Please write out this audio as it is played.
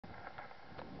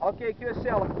Okay,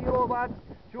 QSL, Kilowatt,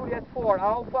 Juliet 4,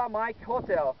 Alpha, Mike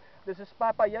Hotel. This is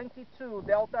Papa Yankee 2,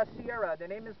 Delta Sierra. The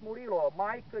name is Murilo.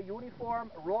 Mike,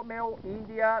 Uniform, Romeo,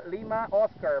 India, Lima,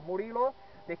 Oscar. Murilo,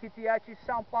 the QTH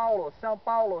São Paulo,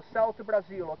 South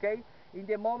Brazil, okay? In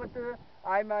the moment,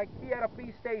 I'm here at a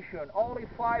P station. Only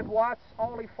 5 watts,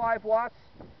 only 5 watts.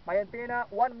 My antenna,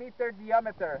 1 meter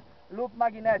diameter, loop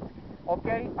magnetic,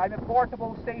 okay? I'm a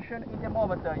portable station in the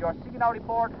moment. Your signal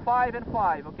report 5 and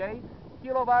 5, okay?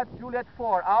 Kilowatt, Juliet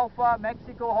 4, Alpha,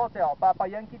 Mexico Hotel, Papa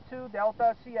Yankee 2,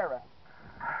 Delta Sierra.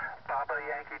 Papa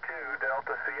Yankee 2,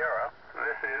 Delta Sierra,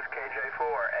 this is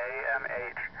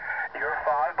KJ4AMH. You're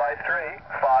 5 by 3,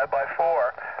 5 by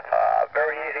 4.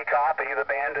 Very easy copy. The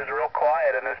band is real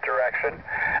quiet in this direction.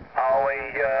 Only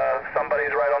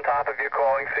somebody's right on top of you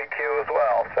calling CQ as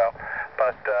well. So,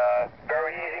 but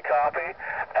very easy copy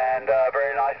and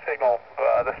very nice signal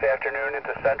this afternoon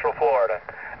into Central Florida.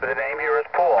 The name here is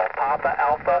Paul, Papa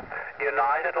Alpha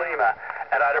United Lima.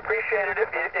 And I'd appreciate it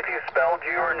if you spelled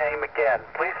your name again.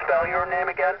 Please spell your name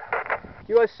again.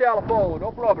 QSL, Paul, no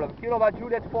problem. Kilowatt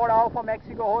Juliet 4 Alpha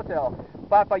Mexico Hotel,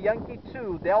 Papa Yankee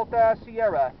 2, Delta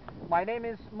Sierra. My name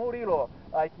is Murilo,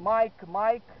 like Mike,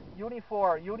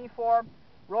 Uniform,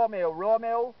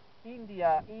 Romeo,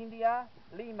 India,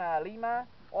 Lima,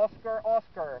 Oscar.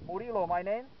 Murilo, my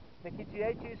name. The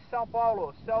QTH is São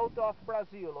Paulo, south of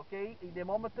Brazil, okay? In the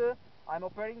moment, I'm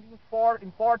operating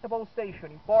in portable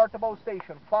station,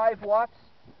 5 watts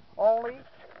only.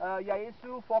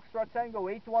 Yaesu Foxtrot Tango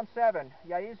 817,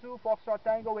 Yaesu Foxtrot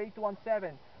Tango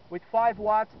 817 with 5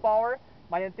 watts power.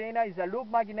 My antenna is a loop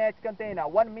magnetic antenna,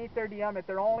 1 meter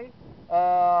diameter only.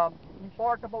 In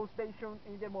portable station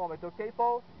in the moment, okay,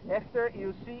 Paul? After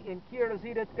you see in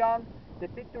KRZ.com the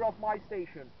picture of my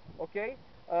station, okay?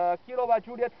 Kilowatt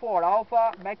Juliet 4,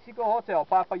 Alpha, Mexico Hotel,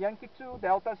 Papa Yankee 2,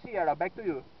 Delta Sierra. Back to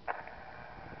you.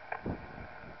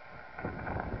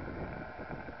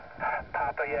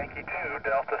 Papa Yankee 2,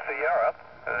 Delta Sierra.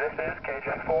 This is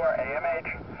KJ4AMH.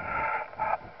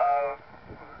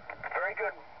 Very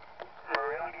good,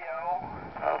 Murillo.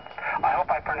 I hope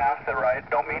I pronounced it right.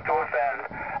 Don't mean to offend.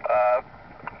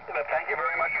 But thank you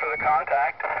very much for the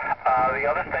contact. The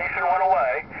other station went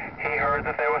away. He heard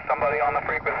that there was somebody on the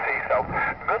frequency. So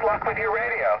good luck with your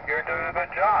radio. You're doing a good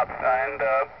job. And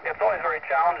it's always very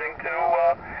challenging to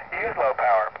use low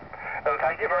power. So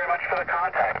thank you very much for the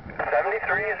contact.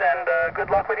 73s and good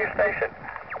luck with your station.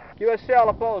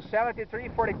 QSL, Paul, 73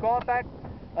 for the contact.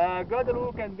 Good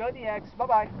look and good EX.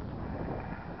 Bye-bye.